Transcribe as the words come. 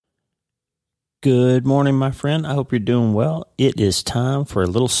Good morning, my friend. I hope you're doing well. It is time for a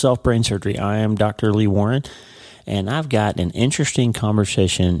little self-brain surgery. I am Dr. Lee Warren, and I've got an interesting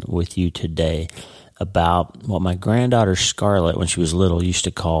conversation with you today about what my granddaughter Scarlett, when she was little, used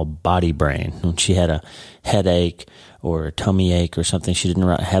to call BodyBrain. When she had a headache or a tummy ache or something, she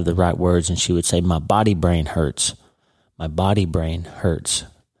didn't have the right words, and she would say, "My body brain hurts. My body brain hurts."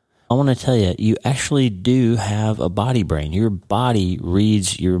 I want to tell you, you actually do have a body brain. Your body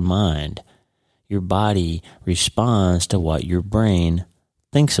reads your mind. Your body responds to what your brain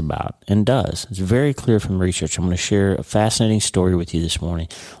thinks about and does. It's very clear from research. I'm going to share a fascinating story with you this morning.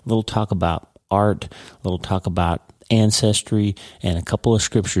 A little talk about art, a little talk about ancestry, and a couple of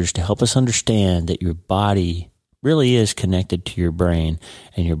scriptures to help us understand that your body really is connected to your brain,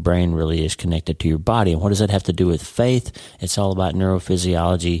 and your brain really is connected to your body. And what does that have to do with faith? It's all about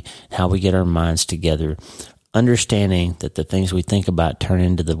neurophysiology, how we get our minds together, understanding that the things we think about turn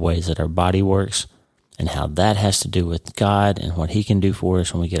into the ways that our body works, and how that has to do with God and what He can do for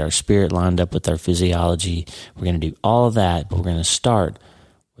us when we get our spirit lined up with our physiology. We're going to do all of that, but we're going to start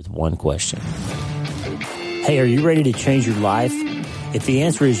with one question. Hey, are you ready to change your life? If the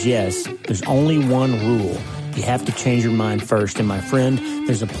answer is yes, there's only one rule. You have to change your mind first. And my friend,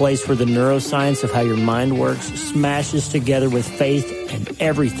 there's a place where the neuroscience of how your mind works smashes together with faith, and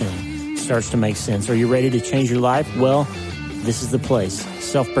everything starts to make sense. Are you ready to change your life? Well, this is the place,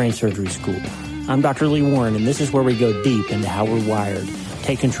 Self-Brain Surgery School. I'm Dr. Lee Warren, and this is where we go deep into how we're wired,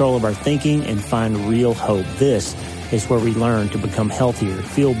 take control of our thinking, and find real hope. This is where we learn to become healthier,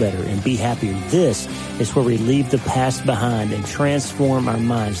 feel better, and be happier. This is where we leave the past behind and transform our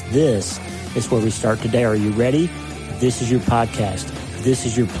minds. This is where we start today. Are you ready? This is your podcast. This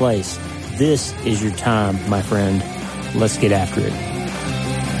is your place. This is your time, my friend. Let's get after it.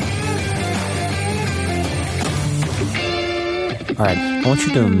 All right, I want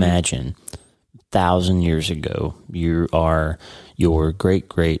you to imagine 1,000 years ago, you are your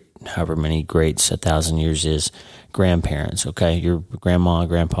great, however many greats 1,000 years is, grandparents, okay? Your grandma,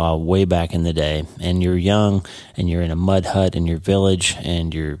 grandpa, way back in the day, and you're young, and you're in a mud hut in your village,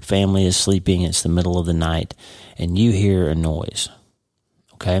 and your family is sleeping, it's the middle of the night, and you hear a noise,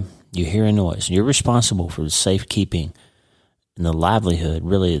 okay? You hear a noise. You're responsible for the safekeeping and the livelihood,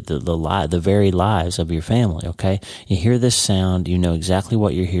 really the very lives of your family, okay? You hear this sound, you know exactly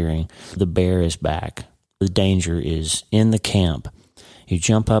what you're hearing. The bear is back. The danger is in the camp. You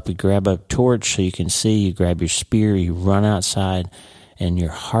jump up, you grab a torch so you can see, you grab your spear, you run outside, and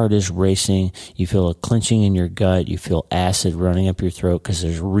your heart is racing. You feel a clenching in your gut. You feel acid running up your throat because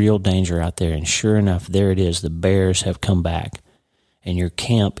there's real danger out there. And sure enough, there it is. The bears have come back, and your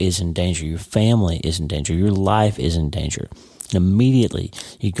camp is in danger. Your family is in danger. Your life is in danger. And immediately,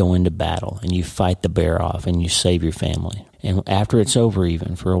 you go into battle, and you fight the bear off, and you save your family. And after it's over,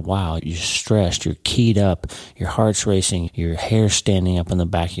 even for a while, you're stressed, you're keyed up, your heart's racing, your hair's standing up on the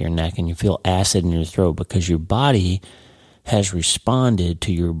back of your neck, and you feel acid in your throat because your body has responded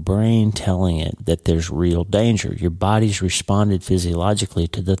to your brain telling it that there's real danger. Your body's responded physiologically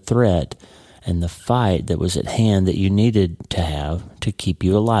to the threat and the fight that was at hand that you needed to have to keep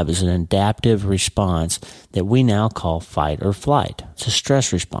you alive. It's an adaptive response that we now call fight or flight. It's a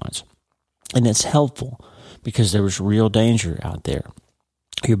stress response. And it's helpful because there was real danger out there.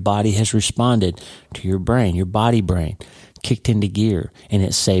 Your body has responded to your brain. Your body brain kicked into gear, and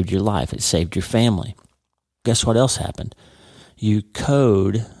it saved your life. It saved your family. Guess what else happened? You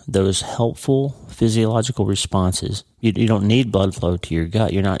code those helpful physiological responses. You don't need blood flow to your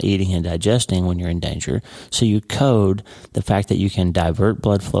gut. You're not eating and digesting when you're in danger. So you code the fact that you can divert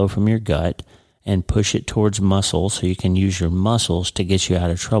blood flow from your gut and push it towards muscles so you can use your muscles to get you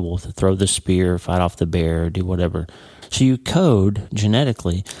out of trouble, to throw the spear, fight off the bear, or do whatever. So you code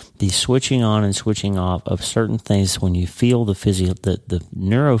genetically the switching on and switching off of certain things when you feel the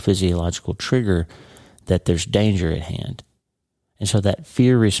neurophysiological trigger that there's danger at hand. And so that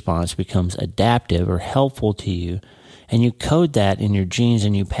fear response becomes adaptive or helpful to you, and you code that in your genes,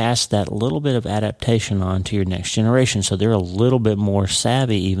 and you pass that little bit of adaptation on to your next generation. So they're a little bit more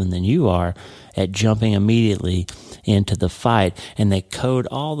savvy even than you are at jumping immediately into the fight. And they code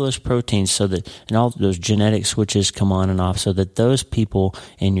all those proteins so that, and all those genetic switches come on and off so that those people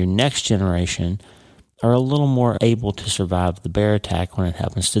in your next generation are a little more able to survive the bear attack when it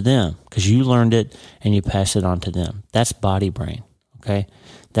happens to them because you learned it and you pass it on to them. That's body brain. Okay,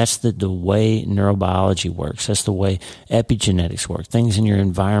 that's the way neurobiology works. That's the way epigenetics work. Things in your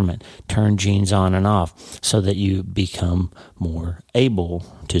environment turn genes on and off so that you become more able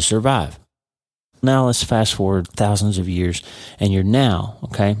to survive. Now let's fast forward thousands of years, and you're now,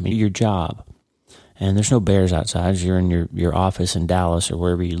 okay, your job. and there's no bears outside. You're in your office in Dallas or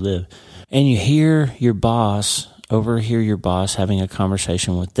wherever you live, and you overhear your boss having a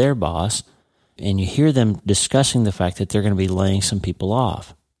conversation with their boss, and you hear them discussing the fact that they're going to be laying some people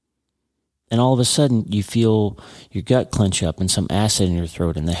off. And all of a sudden, you feel your gut clench up and some acid in your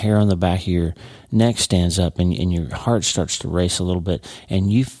throat, and the hair on the back of your neck stands up, and your heart starts to race a little bit,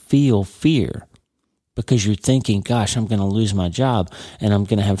 and you feel fear because you're thinking, gosh, I'm going to lose my job, and I'm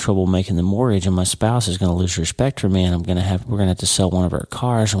going to have trouble making the mortgage, and my spouse is going to lose respect for me, and we're going to have to sell one of our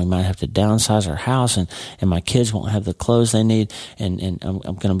cars, and we might have to downsize our house, and my kids won't have the clothes they need, and I'm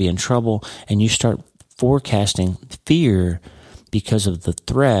going to be in trouble. And you start forecasting fear because of the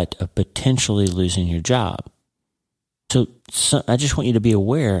threat of potentially losing your job. So I just want you to be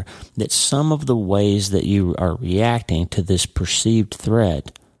aware that some of the ways that you are reacting to this perceived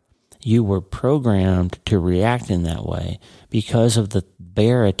threat, you were programmed to react in that way because of the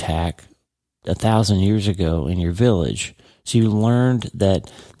bear attack 1,000 years ago in your village. So you learned that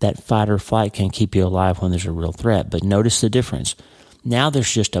fight or flight can keep you alive when there's a real threat. But notice the difference. Now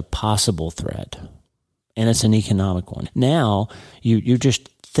there's just a possible threat, and it's an economic one. Now you're just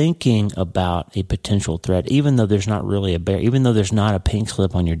thinking about a potential threat, even though there's not really a bear, even though there's not a pink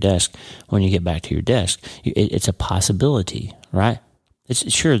slip on your desk when you get back to your desk. It's a possibility, right?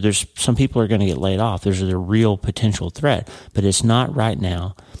 Sure, there's some people are going to get laid off. There's a real potential threat, but it's not right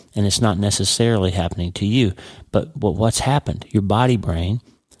now, and it's not necessarily happening to you. But what's happened? Your body brain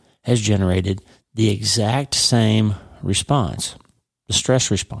has generated the exact same response, the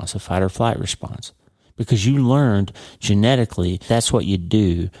stress response, the fight or flight response, because you learned genetically that's what you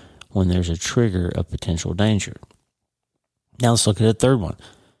do when there's a trigger of potential danger. Now let's look at the third one.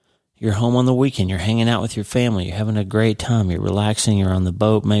 You're home on the weekend, you're hanging out with your family, you're having a great time, you're relaxing, you're on the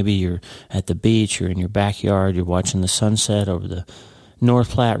boat, maybe you're at the beach, you're in your backyard, you're watching the sunset over the North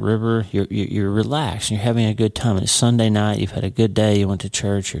Platte River, you're relaxed, you're having a good time. It's Sunday night, you've had a good day, you went to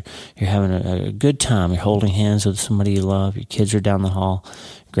church, you're having a good time, you're holding hands with somebody you love, your kids are down the hall,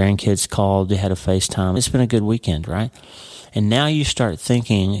 grandkids called, you had a FaceTime. It's been a good weekend, right? And now you start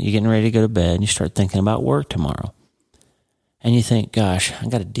thinking, you're getting ready to go to bed, and you start thinking about work tomorrow. And you think, gosh, I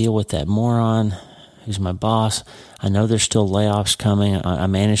got to deal with that moron who's my boss. I know there's still layoffs coming. I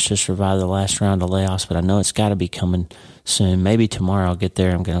managed to survive the last round of layoffs, but I know it's got to be coming soon. Maybe tomorrow I'll get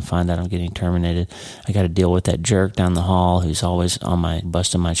there. I'm going to find out I'm getting terminated. I got to deal with that jerk down the hall who's always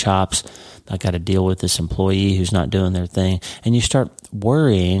busting my chops. I got to deal with this employee who's not doing their thing. And you start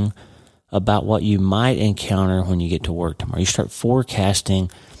worrying about what you might encounter when you get to work tomorrow. You start forecasting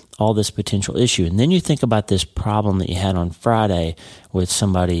all this potential issue. And then you think about this problem that you had on Friday with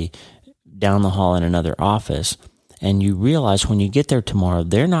somebody down the hall in another office, and you realize when you get there tomorrow,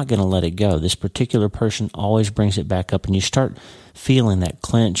 they're not going to let it go. This particular person always brings it back up, and you start feeling that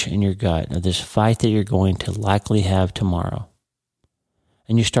clench in your gut of this fight that you're going to likely have tomorrow.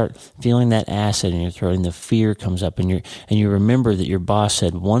 And you start feeling that acid in your throat, and the fear comes up, and you remember that your boss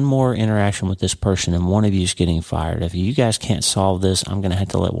said, one more interaction with this person and one of you is getting fired. If you guys can't solve this, I'm going to have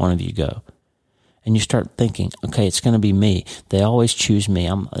to let one of you go. And you start thinking, okay, it's going to be me. They always choose me.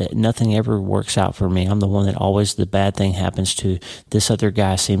 Nothing ever works out for me. I'm the one that always the bad thing happens to. This other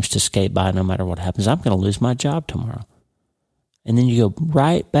guy seems to skate by no matter what happens. I'm going to lose my job tomorrow. And then you go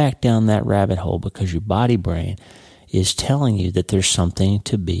right back down that rabbit hole because your body brain is telling you that there's something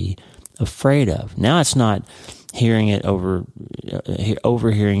to be afraid of. Now it's not hearing it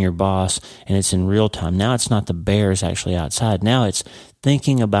overhearing your boss and it's in real time. Now it's not the bears actually outside. Now it's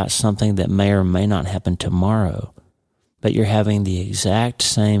thinking about something that may or may not happen tomorrow, but you're having the exact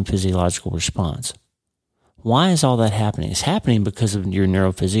same physiological response. Why is all that happening? It's happening because of your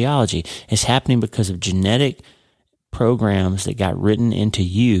neurophysiology. It's happening because of genetic programs that got written into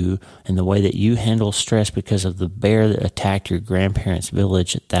you and the way that you handle stress because of the bear that attacked your grandparents'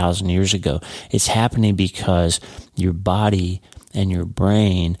 village 1,000 years ago. It's happening because your body and your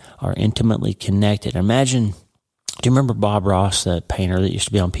brain are intimately connected. Imagine, do you remember Bob Ross, that painter that used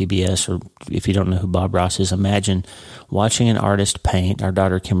to be on PBS? Or if you don't know who Bob Ross is, imagine watching an artist paint. Our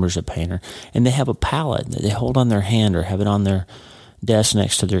daughter Kimber's a painter, and they have a palette that they hold on their hand or have it on their desk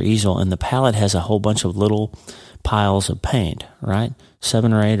next to their easel, and the palette has a whole bunch of little piles of paint, right?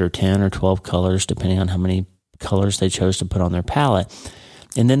 7 or 8 or 10 or 12 colors, depending on how many colors they chose to put on their palette.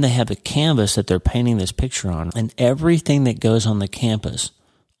 And then they have a canvas that they're painting this picture on. And everything that goes on the canvas,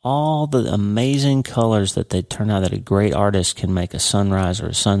 all the amazing colors that they turn out that a great artist can make, a sunrise or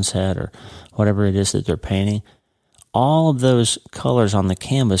a sunset or whatever it is that they're painting, all of those colors on the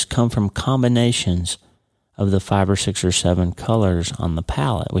canvas come from combinations of the 5 or 6 or 7 colors on the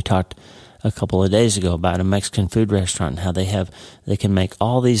palette. We talked a couple of days ago about a Mexican food restaurant and how they can make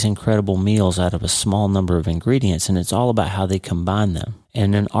all these incredible meals out of a small number of ingredients, and it's all about how they combine them.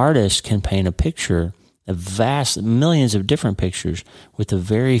 And an artist can paint a picture, a vast, millions of different pictures with a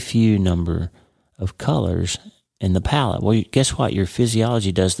very few number of colors in the palette. Well, guess what? Your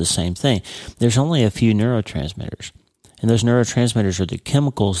physiology does the same thing. There's only a few neurotransmitters, and those neurotransmitters are the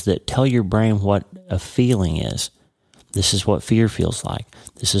chemicals that tell your brain what a feeling is. This is what fear feels like.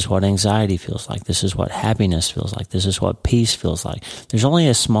 This is what anxiety feels like. This is what happiness feels like. This is what peace feels like. There's only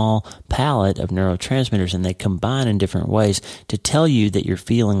a small palette of neurotransmitters, and they combine in different ways to tell you that you're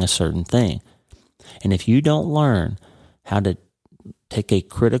feeling a certain thing. And if you don't learn how to take a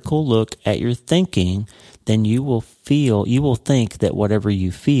critical look at your thinking, then you will think that whatever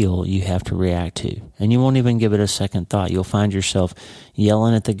you feel, you have to react to. And you won't even give it a second thought. You'll find yourself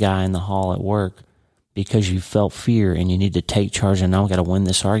yelling at the guy in the hall at work because you felt fear and you need to take charge and now I've got to win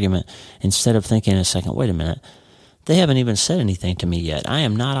this argument, instead of thinking a second, wait a minute, they haven't even said anything to me yet. I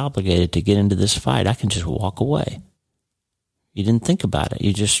am not obligated to get into this fight. I can just walk away. You didn't think about it.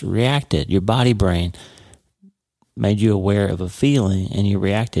 You just reacted. Your body brain made you aware of a feeling and you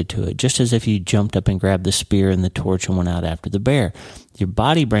reacted to it, just as if you jumped up and grabbed the spear and the torch and went out after the bear. Your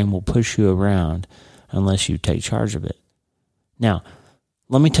body brain will push you around unless you take charge of it. Now,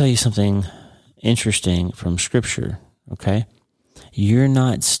 let me tell you something interesting from Scripture, okay? You're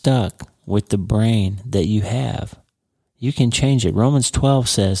not stuck with the brain that you have. You can change it. Romans 12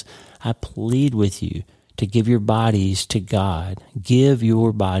 says, I plead with you to give your bodies to God. Give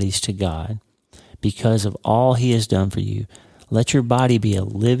your bodies to God because of all He has done for you. Let your body be a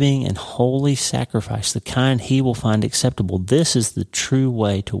living and holy sacrifice, the kind He will find acceptable. This is the true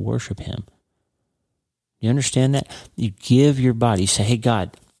way to worship Him. You understand that? You give your body. You say, hey,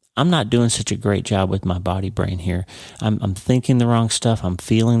 God, I'm not doing such a great job with my body brain here. I'm thinking the wrong stuff. I'm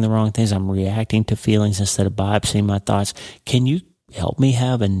feeling the wrong things. I'm reacting to feelings instead of biopsying my thoughts. Can you help me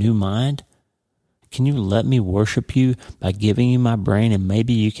have a new mind? Can you let me worship you by giving you my brain, and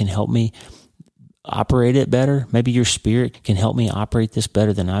maybe you can help me operate it better? Maybe your spirit can help me operate this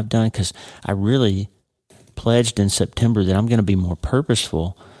better than I've done, because I really pledged in September that I'm going to be more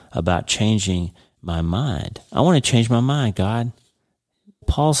purposeful about changing my mind. I want to change my mind, God.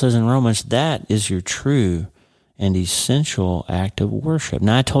 Paul says in Romans, that is your true and essential act of worship.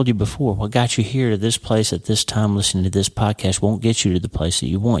 Now, I told you before, what got you here to this place at this time listening to this podcast won't get you to the place that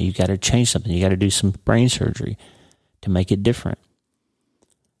you want. You got to change something. You got to do some brain surgery to make it different.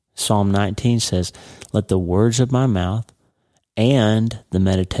 Psalm 19 says, let the words of my mouth and the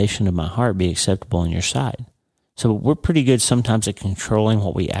meditation of my heart be acceptable in your sight. So we're pretty good sometimes at controlling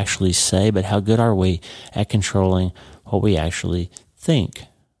what we actually say, but how good are we at controlling what we actually think?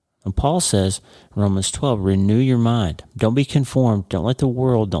 And Paul says, Romans 12, renew your mind. Don't be conformed. Don't let the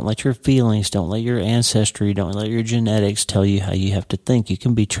world, don't let your feelings, don't let your ancestry, don't let your genetics tell you how you have to think. You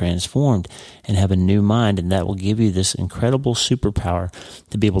can be transformed and have a new mind, and that will give you this incredible superpower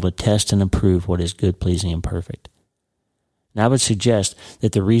to be able to test and approve what is good, pleasing, and perfect. Now, I would suggest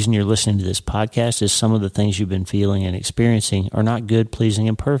that the reason you're listening to this podcast is some of the things you've been feeling and experiencing are not good, pleasing,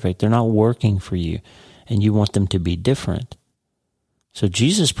 and perfect. They're not working for you, and you want them to be different. So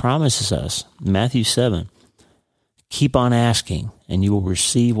Jesus promises us, Matthew 7, keep on asking and you will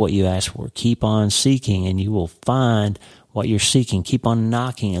receive what you ask for. Keep on seeking and you will find what you're seeking. Keep on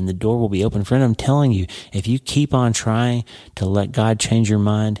knocking and the door will be open. Friend, I'm telling you, if you keep on trying to let God change your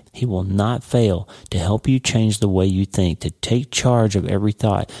mind, He will not fail to help you change the way you think, to take charge of every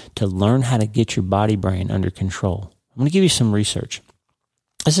thought, to learn how to get your body brain under control. I'm going to give you some research.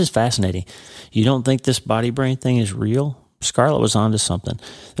 This is fascinating. You don't think this body brain thing is real? Scarlett was onto something.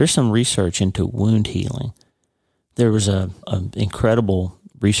 There's some research into wound healing. There was an incredible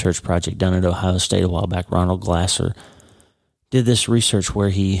research project done at Ohio State a while back. Ronald Glasser did this research where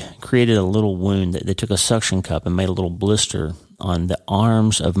he created a little wound. They took a suction cup and made a little blister on the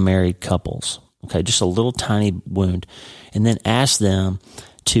arms of married couples. Okay, just a little tiny wound. And then asked them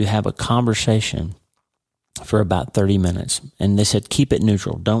to have a conversation for about 30 minutes. And they said, keep it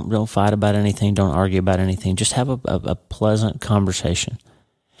neutral. Don't fight about anything. Don't argue about anything. Just have a pleasant conversation.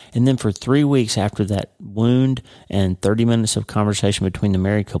 And then for 3 weeks after that wound and 30 minutes of conversation between the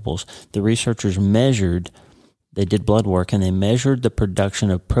married couples, the researchers they did blood work, and they measured the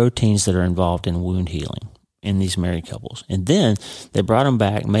production of proteins that are involved in wound healing in these married couples. And then they brought them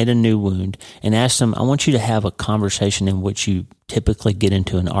back, made a new wound, and asked them, I want you to have a conversation in which you typically get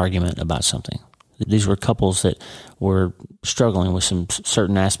into an argument about something. These were couples that were struggling with some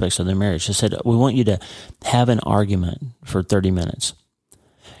certain aspects of their marriage. They said, we want you to have an argument for 30 minutes.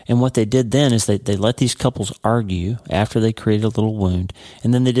 And what they did then is they let these couples argue after they created a little wound,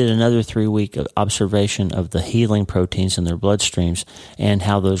 and then they did another 3-week observation of the healing proteins in their bloodstreams and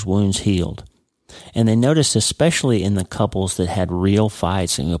how those wounds healed. And they noticed, especially in the couples that had real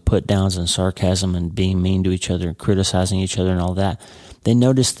fights and put downs and sarcasm and being mean to each other and criticizing each other and all that, they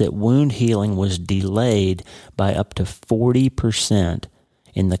noticed that wound healing was delayed by up to 40%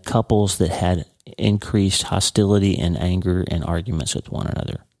 in the couples that had increased hostility and anger and arguments with one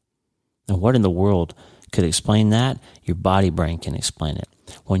another. And what in the world could explain that? Your body brain can explain it.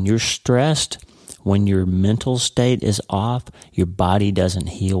 When you're stressed, when your mental state is off, your body doesn't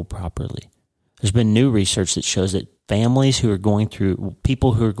heal properly. There's been new research that shows that people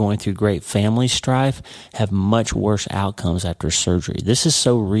who are going through great family strife have much worse outcomes after surgery. This is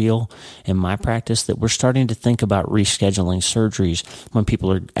so real in my practice that we're starting to think about rescheduling surgeries when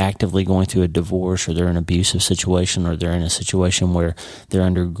people are actively going through a divorce, or they're in an abusive situation, or they're in a situation where they're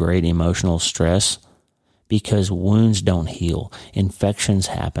under great emotional stress, because wounds don't heal. Infections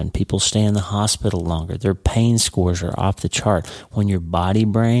happen. People stay in the hospital longer. Their pain scores are off the chart. When your body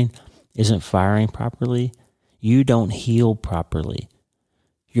brain isn't firing properly, you don't heal properly.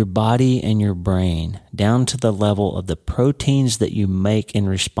 Your body and your brain, down to the level of the proteins that you make in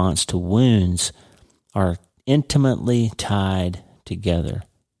response to wounds, are intimately tied together.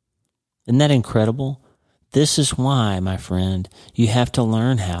 Isn't that incredible? This is why, my friend, you have to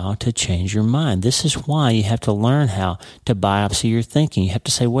learn how to change your mind. This is why you have to learn how to biopsy your thinking. You have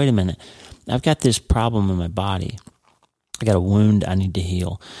to say, wait a minute, I've got this problem in my body. I got a wound I need to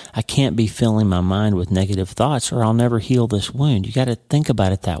heal. I can't be filling my mind with negative thoughts, or I'll never heal this wound. You got to think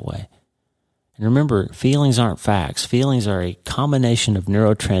about it that way. And remember, feelings aren't facts. Feelings are a combination of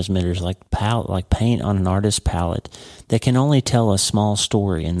neurotransmitters like paint on an artist's palette that can only tell a small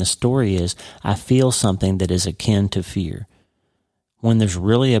story. And the story is, I feel something that is akin to fear. When there's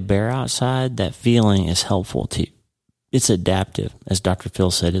really a bear outside, that feeling is helpful to you. It's adaptive. As Dr.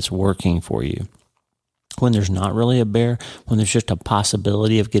 Phil said, it's working for you. When there's not really a bear, when there's just a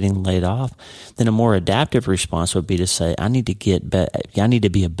possibility of getting laid off, then a more adaptive response would be to say, I need to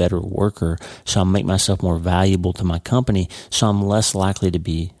be a better worker, so I'll make myself more valuable to my company, so I'm less likely to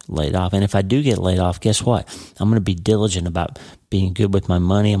be laid off. And if I do get laid off, guess what? I'm going to be diligent about being good with my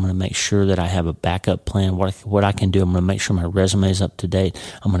money. I'm going to make sure that I have a backup plan, what I can do. I'm going to make sure my resume is up to date.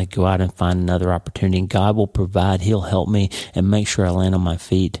 I'm going to go out and find another opportunity. And God will provide. He'll help me and make sure I land on my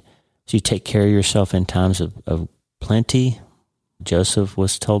feet. So you take care of yourself in times of plenty. Joseph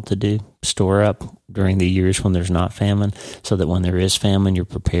was told to do. Store up during the years when there's not famine, so that when there is famine, you're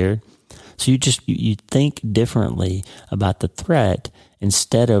prepared. So you think differently about the threat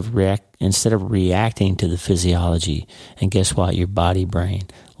instead of reacting to the physiology. And guess what? Your body brain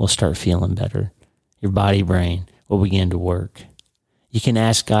will start feeling better. Your body brain will begin to work. You can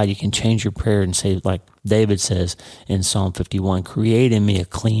ask God, you can change your prayer and say, like David says in Psalm 51, create in me a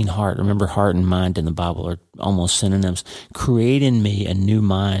clean heart. Remember, heart and mind in the Bible are almost synonyms. Create in me a new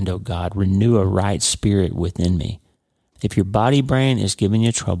mind, O God. Renew a right spirit within me. If your body brain is giving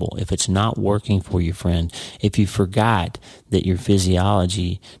you trouble, if it's not working for you, friend, if you forgot that your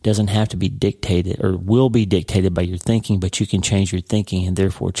physiology doesn't have to be dictated or will be dictated by your thinking, but you can change your thinking and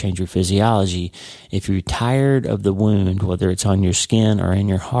therefore change your physiology. If you're tired of the wound, whether it's on your skin or in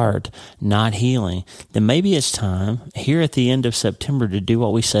your heart, not healing, then maybe it's time here at the end of September to do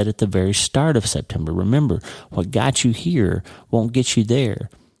what we said at the very start of September. Remember, what got you here won't get you there.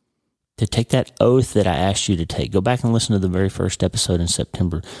 To take that oath that I asked you to take. Go back and listen to the very first episode in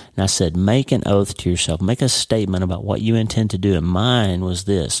September. And I said, make an oath to yourself. Make a statement about what you intend to do. And mine was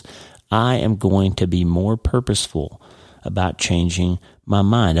this: I am going to be more purposeful about changing my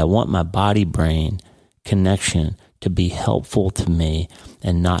mind. I want my body-brain connection to be helpful to me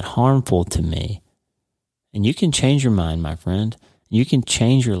and not harmful to me. And you can change your mind, my friend. You can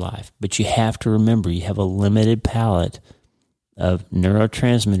change your life. But you have to remember, you have a limited palette of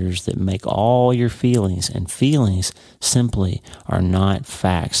neurotransmitters that make all your feelings, and feelings simply are not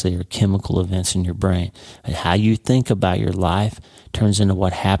facts. They are chemical events in your brain. And how you think about your life turns into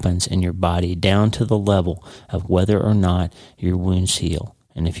what happens in your body, down to the level of whether or not your wounds heal.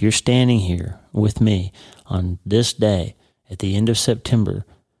 And if you're standing here with me on this day at the end of September,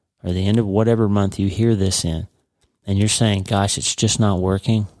 or the end of whatever month you hear this in, and you're saying, gosh, it's just not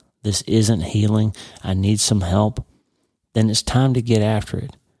working, this isn't healing, I need some help, then it's time to get after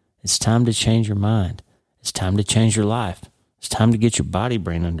it. It's time to change your mind. It's time to change your life. It's time to get your body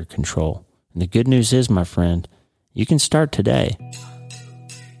brain under control. And the good news is, my friend, you can start today.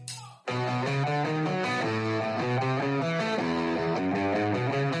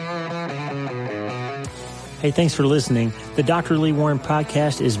 Hey, thanks for listening. The Dr. Lee Warren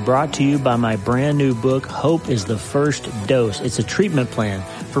podcast is brought to you by my brand new book, Hope is the First Dose. It's a treatment plan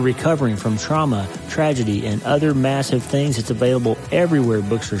for recovering from trauma, tragedy, and other massive things. It's available everywhere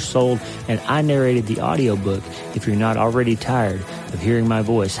books are sold, and I narrated the audiobook if you're not already tired of hearing my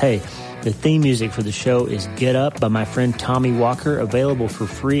voice. Hey, the theme music for the show is Get Up by my friend Tommy Walker, available for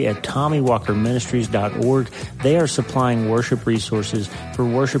free at TommyWalkerMinistries.org. They are supplying worship resources for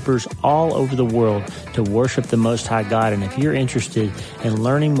worshipers all over the world to worship the Most High God. And if you're interested in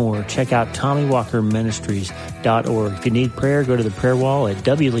learning more, check out TommyWalkerMinistries.org. If you need prayer, go to the prayer wall at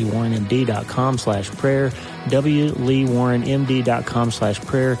wleewarrenmd.com/prayer,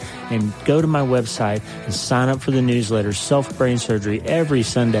 wleewarrenmd.com/prayer, and go to my website and sign up for the newsletter, Self-Brain Surgery, every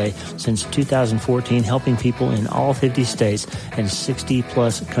Sunday since 2014, helping people in all 50 states and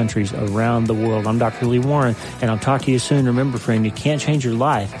 60-plus countries around the world. I'm Dr. Lee Warren, and I'll talk to you soon. Remember, friend, you can't change your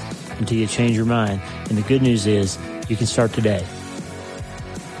life until you change your mind. And the good news is you can start today.